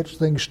when he gets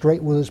things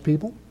straight with his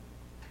people.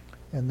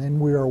 And then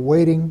we are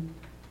awaiting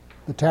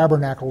the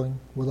tabernacling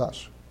with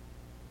us.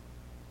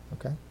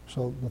 Okay?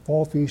 So the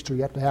fall feasts are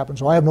yet to happen.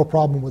 So I have no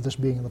problem with this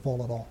being in the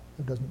fall at all.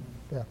 It doesn't.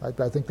 Yeah,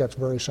 I think that's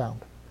very sound.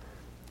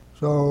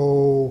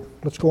 So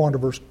let's go on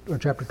to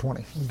chapter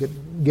 20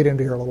 and get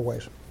into here a little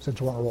ways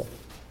since we're on a roll.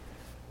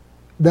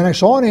 Then I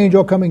saw an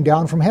angel coming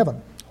down from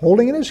heaven,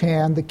 holding in his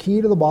hand the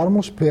key to the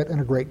bottomless pit and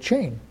a great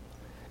chain.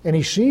 And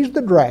he seized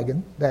the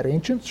dragon, that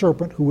ancient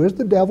serpent who is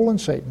the devil and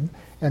Satan,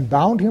 and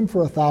bound him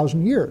for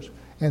 1,000 years,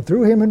 and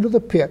threw him into the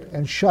pit,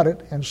 and shut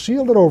it, and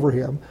sealed it over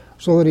him,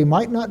 so that he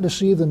might not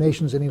deceive the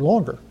nations any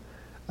longer,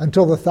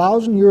 until the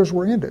 1,000 years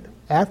were ended.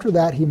 After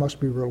that he must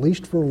be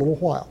released for a little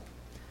while.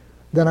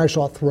 Then I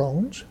saw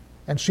thrones,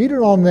 and seated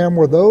on them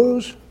were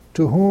those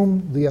to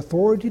whom the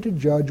authority to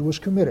judge was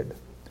committed.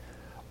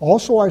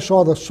 Also I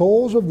saw the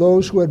souls of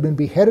those who had been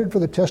beheaded for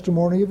the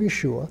testimony of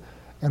Yeshua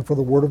and for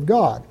the word of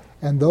God,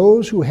 and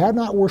those who had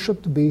not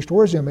worshipped the beast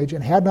or his image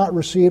and had not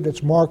received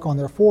its mark on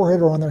their forehead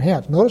or on their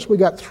hands. Notice we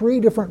got 3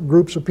 different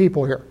groups of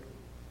people here.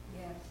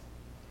 Yes.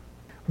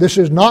 This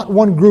is not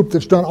one group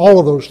that's done all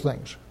of those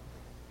things.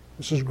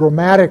 This is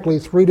grammatically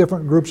 3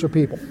 different groups of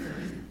people.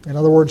 In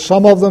other words,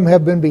 some of them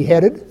have been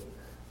beheaded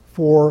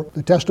for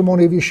the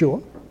testimony of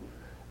Yeshua.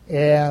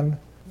 And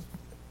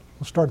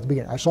let's start at the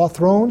beginning. I saw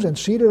thrones, and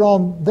seated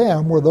on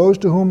them were those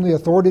to whom the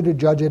authority to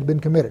judge had been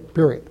committed,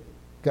 period.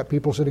 Got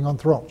people sitting on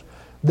thrones.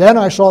 Then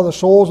I saw the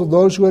souls of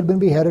those who had been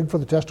beheaded for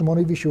the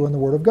testimony of Yeshua and the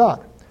word of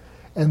God.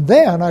 And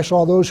then I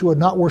saw those who had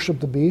not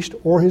worshipped the beast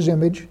or his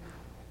image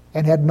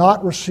and had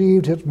not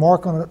received his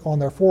mark on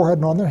their forehead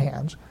and on their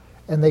hands,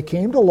 and they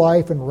came to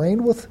life and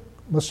reigned with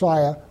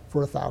Messiah for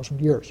 1,000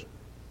 years.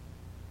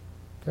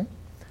 Okay?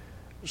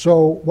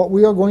 So what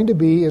we are going to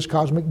be is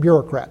cosmic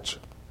bureaucrats,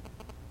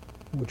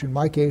 which in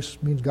my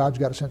case means God's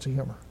got a sense of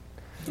humor.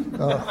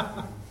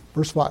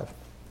 Verse 5.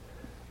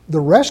 The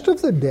rest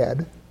of the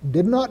dead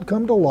did not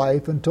come to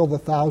life until the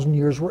 1,000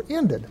 years were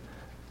ended.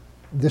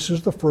 This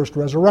is the first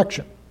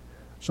resurrection.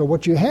 So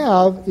what you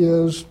have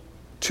is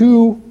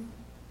 2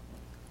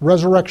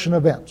 resurrection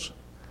events.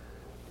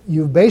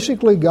 You've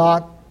basically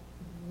got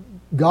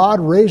God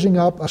raising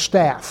up a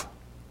staff,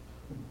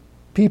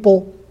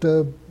 people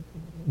to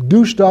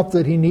do stuff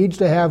that he needs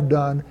to have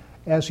done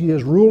as he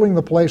is ruling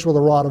the place with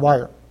a rod of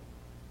iron.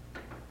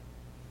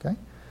 Okay?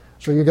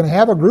 So you're going to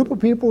have a group of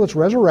people that's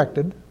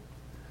resurrected,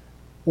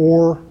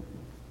 or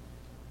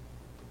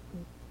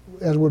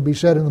as would be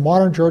said in the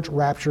modern church,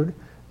 raptured.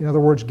 In other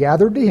words,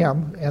 gathered to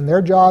him, and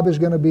their job is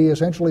going to be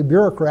essentially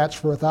bureaucrats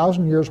for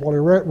 1,000 years while he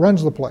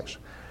runs the place.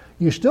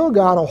 You still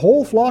got a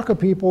whole flock of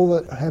people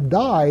that have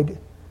died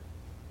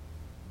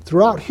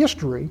throughout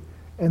history,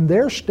 and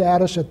their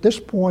status at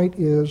this point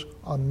is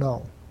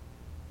unknown.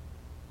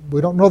 We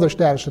don't know their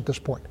status at this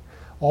point.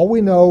 All we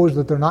know is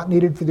that they're not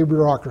needed for the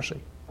bureaucracy,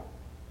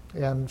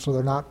 and so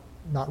they're not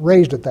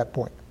raised at that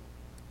point.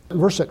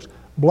 Verse 6.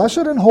 Blessed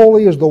and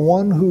holy is the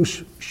one who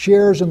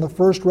shares in the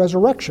first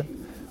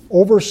resurrection.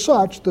 Over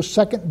such the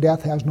second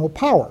death has no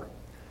power.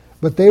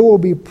 But they will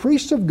be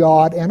priests of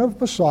God and of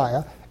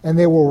Messiah, and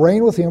they will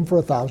reign with him for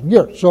 1,000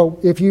 years. So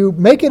if you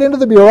make it into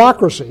the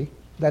bureaucracy,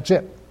 that's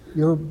it.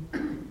 You're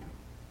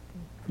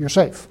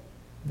safe,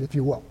 if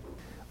you will.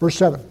 Verse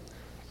 7.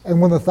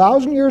 And when the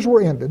 1,000 years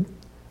were ended,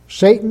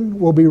 Satan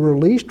will be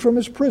released from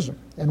his prison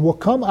and will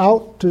come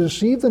out to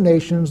deceive the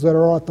nations that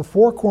are at the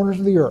 4 corners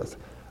of the earth,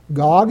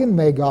 Gog and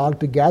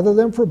Magog, to gather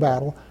them for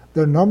battle,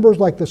 their numbers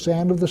like the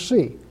sand of the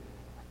sea.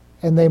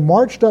 And they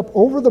marched up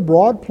over the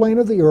broad plain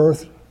of the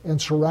earth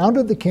and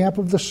surrounded the camp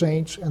of the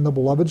saints and the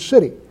beloved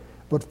city.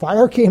 But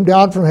fire came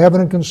down from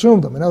heaven and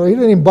consumed them. In other words, he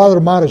didn't even bother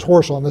to mount his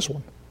horse on this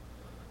one.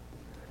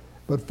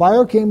 But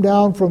fire came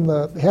down from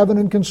the heaven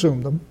and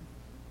consumed them.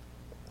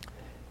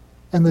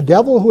 And the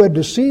devil who had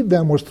deceived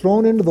them was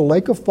thrown into the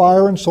lake of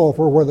fire and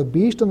sulfur, where the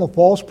beast and the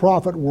false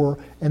prophet were,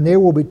 and they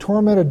will be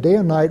tormented day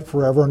and night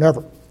forever and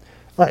ever.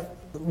 All right,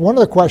 one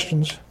of the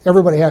questions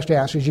everybody has to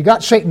ask is, you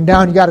got Satan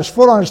down, you got his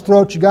foot on his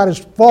throat, you got his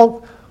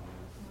fault.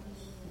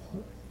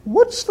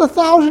 What's the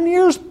 1,000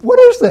 years? What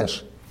is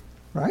this?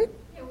 Right?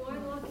 Yeah, why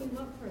lock him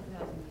up for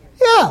 1,000 years?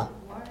 Yeah.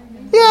 Why?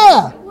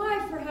 Yeah.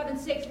 Why, for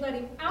heaven's sakes, let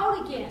him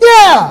out again?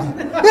 Yeah.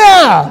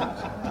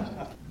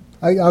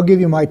 Yeah. I'll give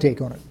you my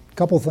take on it. A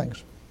couple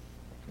things.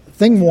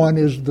 Thing one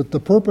is that the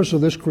purpose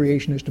of this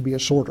creation is to be a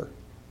sorter.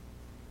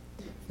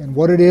 And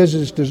what it is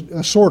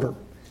a sorter.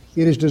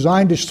 It is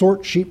designed to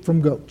sort sheep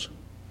from goats.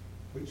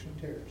 Wheats from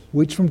tares.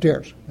 Wheats from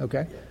tares,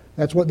 okay?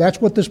 That's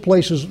what this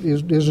place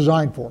is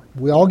designed for.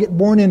 We all get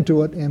born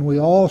into it, and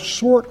we all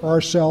sort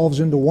ourselves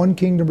into one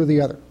kingdom or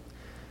the other.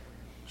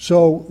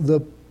 So the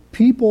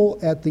people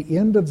at the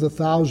end of the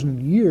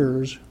 1,000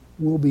 years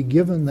will be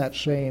given that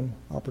same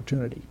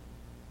opportunity.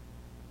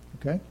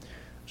 Okay?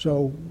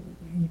 So,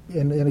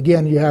 and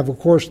again, you have, of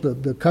course,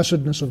 the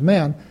cussedness of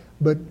man,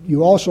 but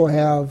you also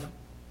have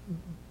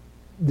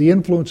the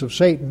influence of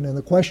Satan, and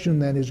the question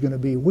then is going to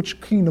be,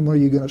 which kingdom are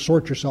you going to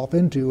sort yourself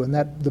into? And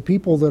that the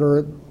people that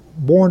are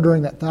born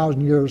during that 1,000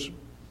 years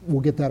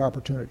will get that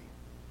opportunity.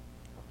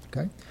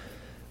 Okay?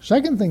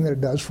 Second thing that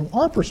it does from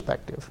our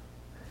perspective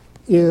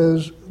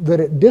is that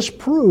it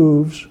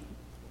disproves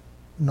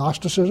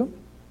Gnosticism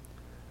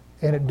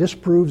and it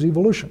disproves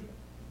evolution.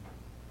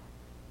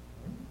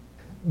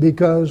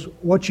 Because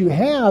what you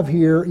have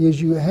here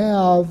is you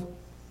have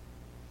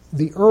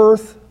the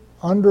earth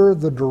under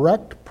the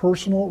direct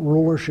personal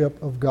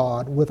rulership of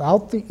God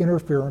without the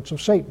interference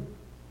of Satan.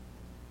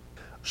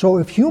 So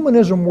if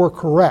humanism were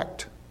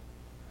correct,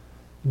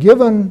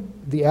 given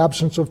the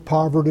absence of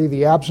poverty,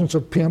 the absence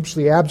of pimps,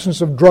 the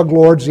absence of drug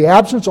lords, the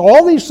absence of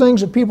all these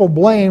things that people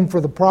blame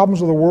for the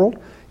problems of the world,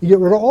 you get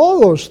rid of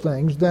all those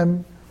things,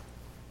 then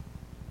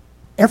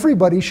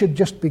everybody should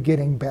just be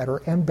getting better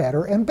and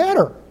better and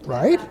better,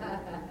 right?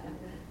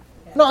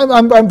 No,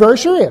 I'm very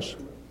serious.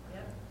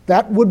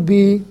 That would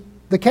be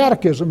the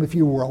catechism, if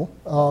you will,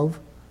 of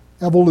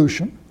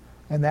evolution,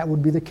 and that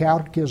would be the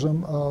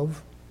catechism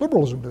of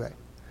liberalism today.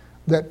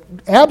 That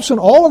absent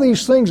all of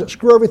these things that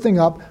screw everything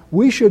up,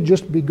 we should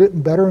just be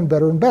getting better and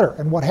better and better.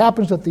 And what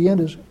happens at the end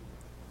is,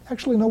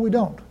 actually, no, we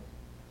don't.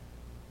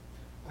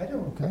 I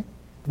don't. Okay?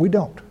 We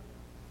don't.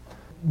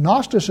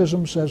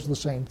 Gnosticism says the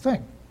same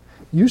thing.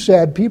 You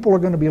said people are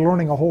going to be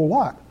learning a whole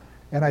lot.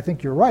 And I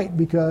think you're right,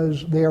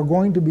 because they are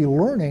going to be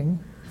learning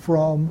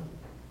from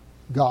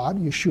God,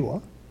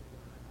 Yeshua,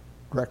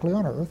 directly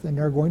on earth, and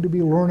they're going to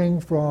be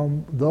learning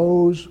from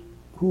those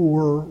who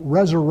were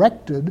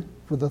resurrected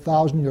for the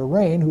 1,000-year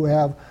reign, who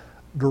have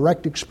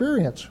direct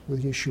experience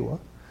with Yeshua.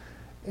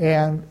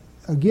 And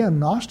again,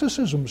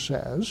 Gnosticism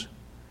says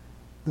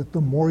that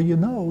the more you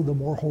know, the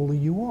more holy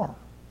you are.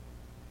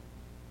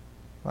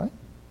 Right?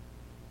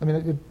 I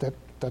mean,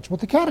 that's what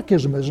the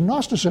catechism is in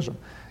Gnosticism.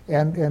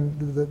 And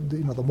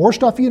the more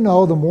stuff you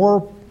know, the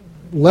more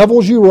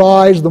levels you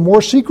rise, the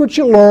more secrets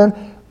you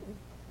learn,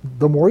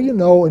 the more you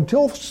know,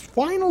 until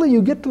finally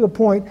you get to the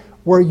point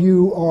where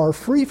you are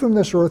free from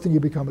this earth and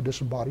you become a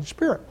disembodied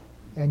spirit.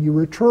 And you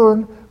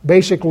return,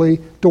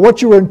 basically, to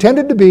what you were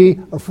intended to be,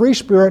 a free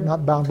spirit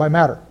not bound by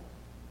matter.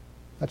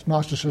 That's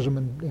Gnosticism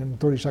in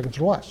 30 seconds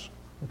or less.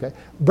 Okay?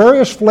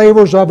 Various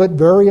flavors of it,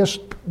 various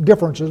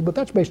differences, but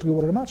that's basically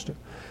what it amounts to.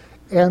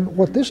 And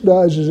what this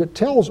does is it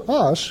tells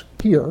us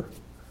here,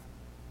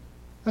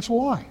 that's a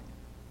lie.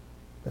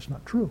 That's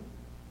not true.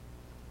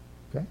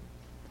 Okay?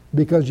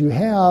 Because you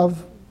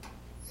have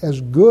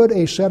as good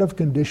a set of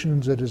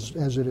conditions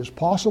as it is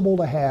possible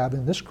to have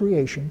in this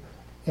creation,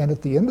 and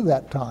at the end of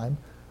that time,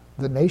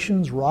 the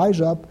nations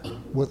rise up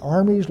with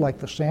armies like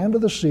the sand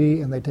of the sea,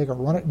 and they take a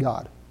run at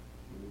God.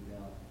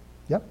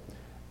 Yep.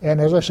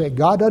 And as I say,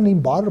 God doesn't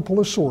even bother to pull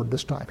his sword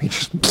this time. He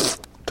just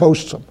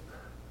toasts them.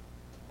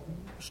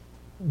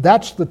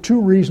 That's the two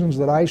reasons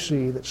that I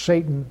see that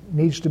Satan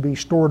needs to be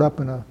stored up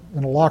in a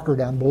locker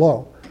down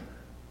below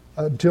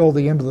until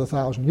the end of the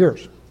 1,000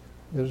 years.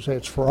 As I say,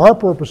 it's for our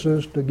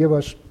purposes to give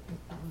us,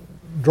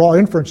 draw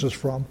inferences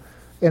from,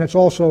 and it's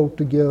also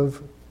to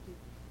give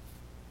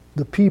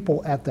the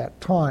people at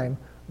that time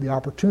the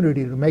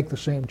opportunity to make the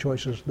same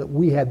choices that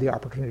we had the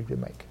opportunity to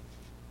make.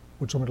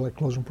 Would somebody like to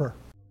close in prayer?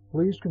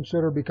 Please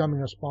consider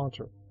becoming a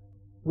sponsor.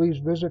 Please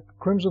visit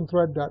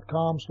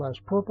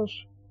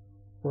crimsonthread.com/purpose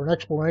for an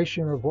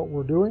explanation of what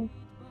we're doing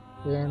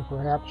and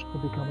perhaps to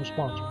become a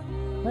sponsor.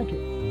 Thank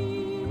you.